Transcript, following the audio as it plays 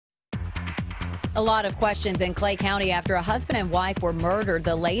A lot of questions in Clay County after a husband and wife were murdered,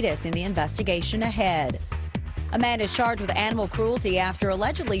 the latest in the investigation ahead. A man is charged with animal cruelty after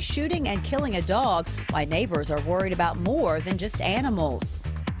allegedly shooting and killing a dog, while neighbors are worried about more than just animals.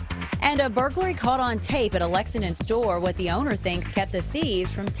 And a burglary caught on tape at a Lexington store, what the owner thinks kept the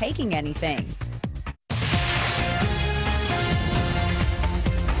thieves from taking anything.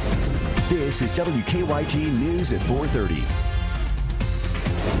 This is WKYT News at 4:30.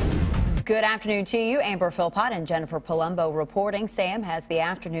 Good afternoon to you. Amber Philpott and Jennifer Palumbo reporting. Sam has the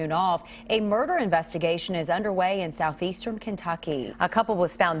afternoon off. A murder investigation is underway in southeastern Kentucky. A couple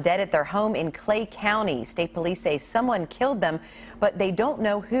was found dead at their home in Clay County. State police say someone killed them, but they don't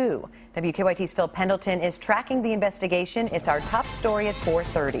know who. WKYT's Phil Pendleton is tracking the investigation. It's our top story at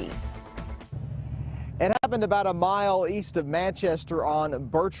 4:30. It happened about a mile east of Manchester on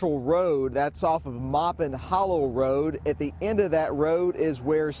Birchall Road. That's off of Moppin Hollow Road. At the end of that road is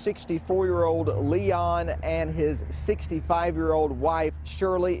where 64-year-old Leon and his 65-year-old wife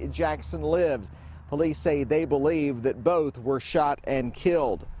Shirley Jackson lives. Police say they believe that both were shot and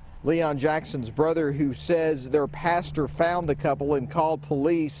killed. Leon Jackson's brother, who says their pastor found the couple and called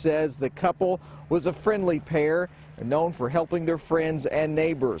police, says the couple was a friendly pair known for helping their friends and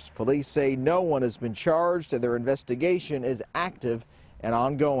neighbors. Police say no one has been charged and their investigation is active and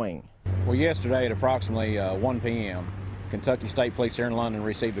ongoing. Well, yesterday at approximately 1 p.m., Kentucky State Police here in London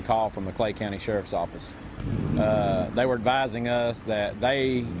received a call from the Clay County Sheriff's Office. They were advising us that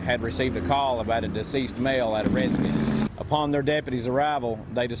they had received a call about a deceased male at a residence. Upon their deputies' arrival,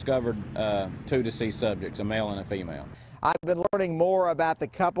 they discovered two deceased subjects, a male and a female. I've been learning more about the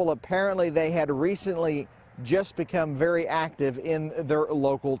couple. Apparently, they had recently just become very active in their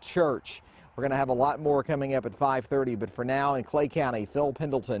local church. We're going to have a lot more coming up at 5:30, but for now in Clay County, Phil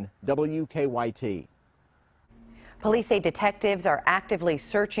Pendleton, WKYT. Police say detectives are actively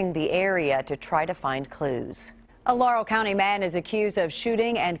searching the area to try to find clues. A Laurel County man is accused of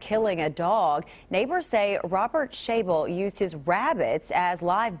shooting and killing a dog. Neighbors say Robert Schabel used his rabbits as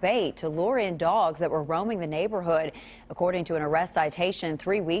live bait to lure in dogs that were roaming the neighborhood. According to an arrest citation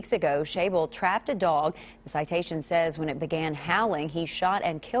 3 weeks ago, Schabel trapped a dog. The citation says when it began howling, he shot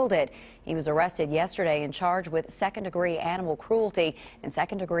and killed it. He was arrested yesterday and charged with second-degree animal cruelty and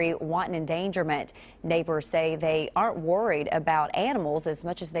second-degree wanton endangerment. Neighbors say they aren't worried about animals as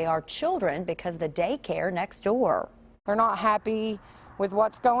much as they are children because of the daycare next door. They're not happy with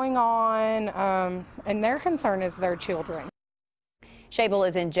what's going on, and their concern is their children. Schabel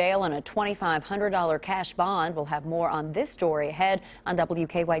is in jail on a $2,500 cash bond. We'll have more on this story ahead on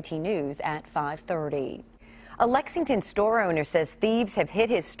WKYT News at 5:30. A Lexington store owner says thieves have hit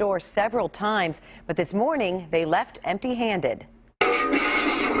his store several times, but this morning they left empty-handed.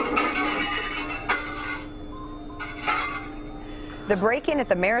 The break-in at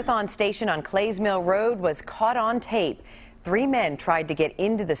the Marathon station on Clays Mill Road was caught on tape. 3 men tried to get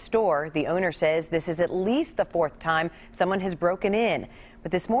into the store. The owner says this is at least the 4th time someone has broken in.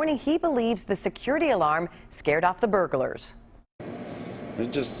 But this morning he believes the security alarm scared off the burglars. I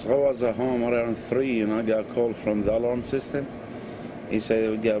was at home around 3 and I got a call from the alarm system. He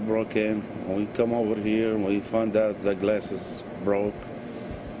said we got broken. We come over here and we found out the glass is broke.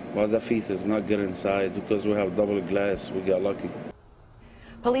 Well, the thief is not get inside because we have double glass. We got lucky.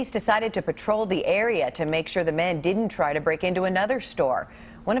 Police decided to patrol the area to make sure the men didn't try to break into another store.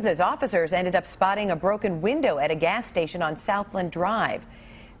 One of those officers ended up spotting a broken window at a gas station on Southland Drive.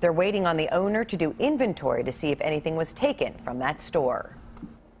 They're waiting on the owner to do inventory to see if anything was taken from that store.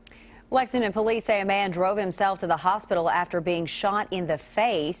 Lexington police say a man drove himself to the hospital after being shot in the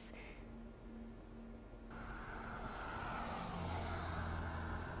face.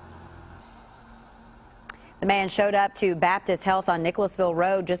 The man showed up to Baptist Health on Nicholasville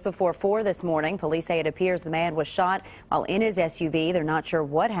Road just before 4 this morning. Police say it appears the man was shot while in his SUV. They're not sure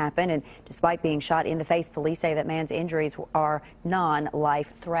what happened, and despite being shot in the face, police say that man's injuries are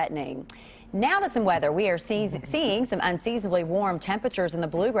non-life-threatening. Now to some weather. We are seeing some unseasonably warm temperatures in the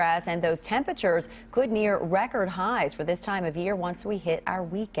bluegrass, and those temperatures could near record highs for this time of year once we hit our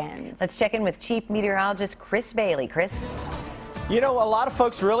weekends. Let's check in with Chief Meteorologist Chris Bailey. Chris? You know, a lot of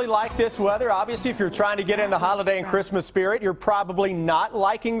folks really like this weather. Obviously, if you're trying to get in the holiday and Christmas spirit, you're probably not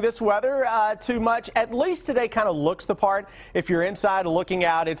liking this weather too much. At least today kind of looks the part. If you're inside looking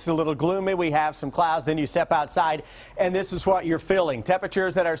out, it's a little gloomy. We have some clouds. Then you step outside, and this is what you're feeling.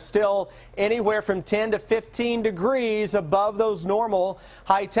 Temperatures that are still anywhere from 10 to 15 degrees above those normal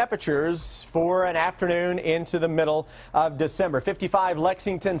high temperatures for an afternoon into the middle of December. 55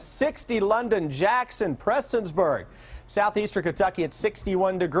 Lexington, 60 London, Jackson, Prestonsburg. Southeastern Kentucky at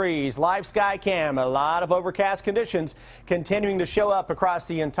 61 degrees. Live sky cam, a lot of overcast conditions continuing to show up across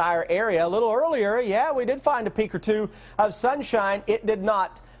the entire area. A little earlier, yeah, we did find a peak or two of sunshine. It did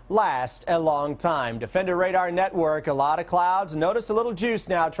not last a long time. Defender Radar Network, a lot of clouds. Notice a little juice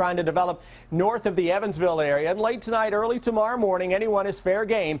now trying to develop north of the Evansville area. And late tonight, early tomorrow morning, anyone is fair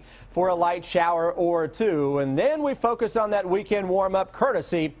game for a light shower or two. And then we focus on that weekend warm-up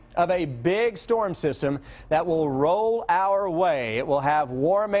courtesy of a big storm system that will roll our way. It will have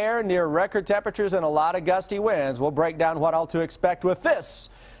warm air, near record temperatures, and a lot of gusty winds. We'll break down what all to expect with this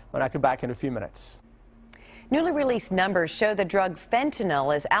when I come back in a few minutes. Newly released numbers show the drug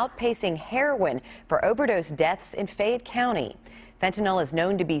fentanyl is outpacing heroin for overdose deaths in Fayette County. Fentanyl is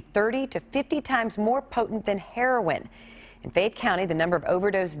known to be 30 to 50 times more potent than heroin. In Fayette County, the number of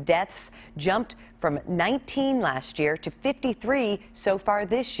overdose deaths jumped from 19 last year to 53 so far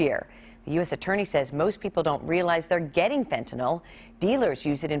this year. The U.S. Attorney says most people don't realize they're getting fentanyl. Dealers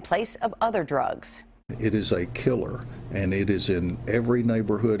use it in place of other drugs. It is a killer, and it is in every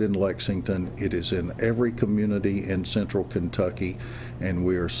neighborhood in Lexington. It is in every community in central Kentucky, and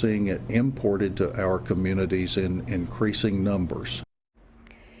we are seeing it imported to our communities in increasing numbers.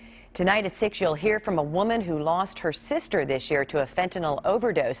 Tonight at 6, you'll hear from a woman who lost her sister this year to a fentanyl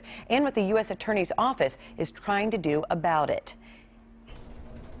overdose and what the U.S. Attorney's Office is trying to do about it.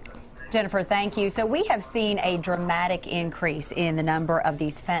 Jennifer, thank you. So we have seen a dramatic increase in the number of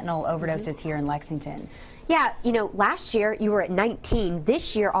these fentanyl overdoses here in Lexington. Yeah, you know, last year you were at 19.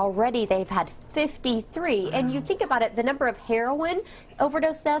 This year already they've had 53. And you think about it, the number of heroin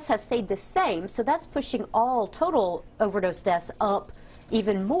overdose deaths has stayed the same. So that's pushing all total overdose deaths up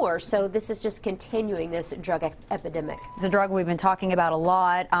even more. So this is just continuing this drug epidemic. It's a drug we've been talking about a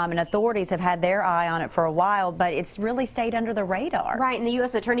lot, and authorities have had their eye on it for a while, but it's really stayed under the radar. Right, and the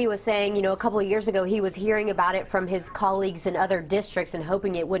U.S. Attorney was saying, you know, a couple of years ago he was hearing about it from his colleagues in other districts and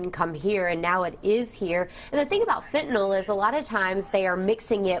hoping it wouldn't come here, and now it is here. And the thing about fentanyl is a lot of times they are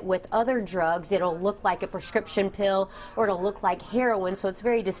mixing it with other drugs. It'll look like a prescription pill or it'll look like heroin, so it's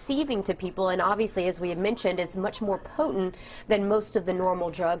very deceiving to people. And obviously, as we had mentioned, it's much more potent than most of the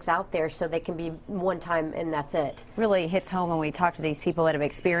normal drugs out there, so they can be one time and that's it. Really hits home when we talk to these people that have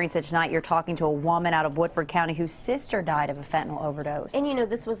experienced it tonight. You're talking to a woman out of Woodford County whose sister died of a fentanyl overdose. And you know,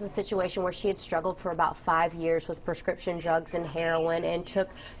 this was a situation where she had struggled for about 5 years with prescription drugs and heroin and took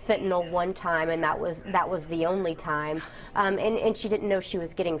fentanyl one time, and that was the only time. And she didn't know she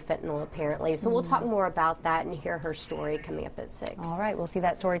was getting fentanyl apparently. So we'll talk more about that and hear her story coming up at 6. All right, we'll see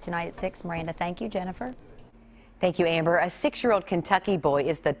that story tonight at 6. Miranda, thank you. Jennifer? Thank you, Amber. A 6-year-old Kentucky boy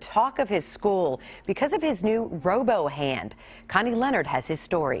is the talk of his school because of his new robo-hand. Connie Leonard has his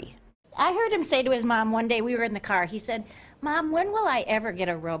story. I heard him say to his mom one day, we were in the car, he said, "Mom, when will I ever get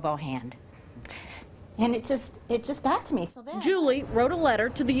a robo-hand?" And it just got to me. So then Julie wrote a letter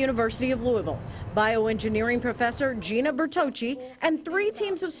to the University of Louisville. Bioengineering professor Gina Bertocci and 3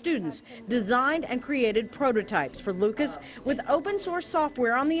 teams of students designed and created prototypes for Lucas with open source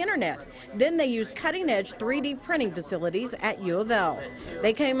software on the internet. Then they used cutting-edge 3D printing facilities at U of L.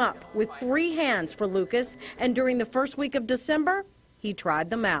 They came up with 3 hands for Lucas, and during the first week of December, he tried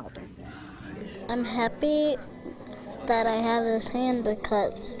them out. I'm happy that I have this hand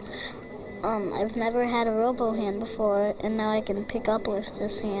because I've never had a robo hand before, and now I can pick up with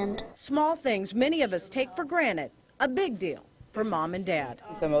this hand. Small things many of us take for granted, a big deal for Mom and Dad.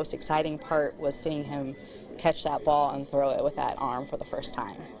 The most exciting part was seeing him catch that ball and throw it with that arm for the first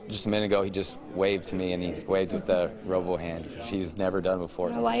time. Just a minute ago, he just waved to me, and he waved with the robo hand. She's never done before.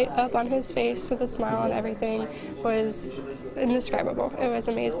 The light up on his face with a smile and everything was indescribable. It was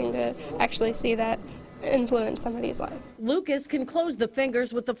amazing to actually see that influence somebody's life. Lucas can close the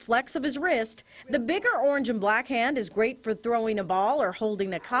fingers with the flex of his wrist. The bigger orange and black hand is great for throwing a ball or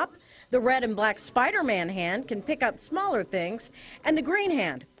holding a cup. The red and black Spider-Man hand can pick up smaller things. And the green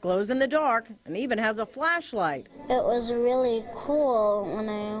hand glows in the dark and even has a flashlight. It was really cool when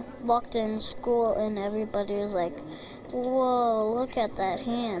I walked in school and everybody was like, "Whoa, look at that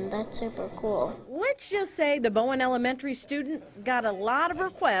hand, that's super cool." Let's just say the Bowen Elementary student got a lot of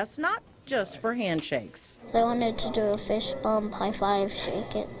requests, not just for handshakes. I wanted to do a fist bump, high five,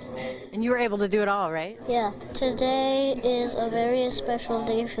 shake it. And you were able to do it all, right? Yeah. Today is a very special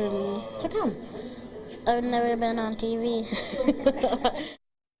day for me. How come? I've never been on TV.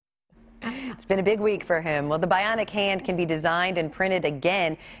 It's been a big week for him. Well, the bionic hand can be designed and printed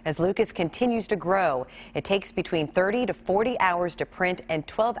again as Lucas continues to grow. It takes between 30 to 40 hours to print and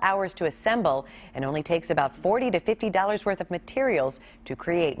 12 hours to assemble, and only takes about $40 to $50 worth of materials to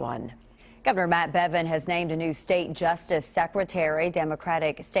create one. Governor Matt Bevin has named a new state justice secretary.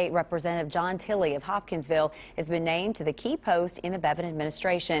 Democratic State Representative John Tilley of Hopkinsville has been named to the key post in the Bevin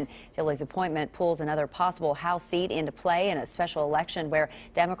administration. Tilley's appointment pulls another possible House seat into play in a special election where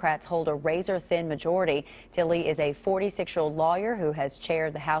Democrats hold a razor-thin majority. Tilley is a 46-year-old lawyer who has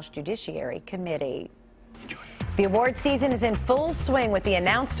chaired the House Judiciary Committee. The award season is in full swing with the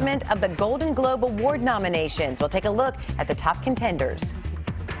announcement of the Golden Globe Award nominations. We'll take a look at the top contenders.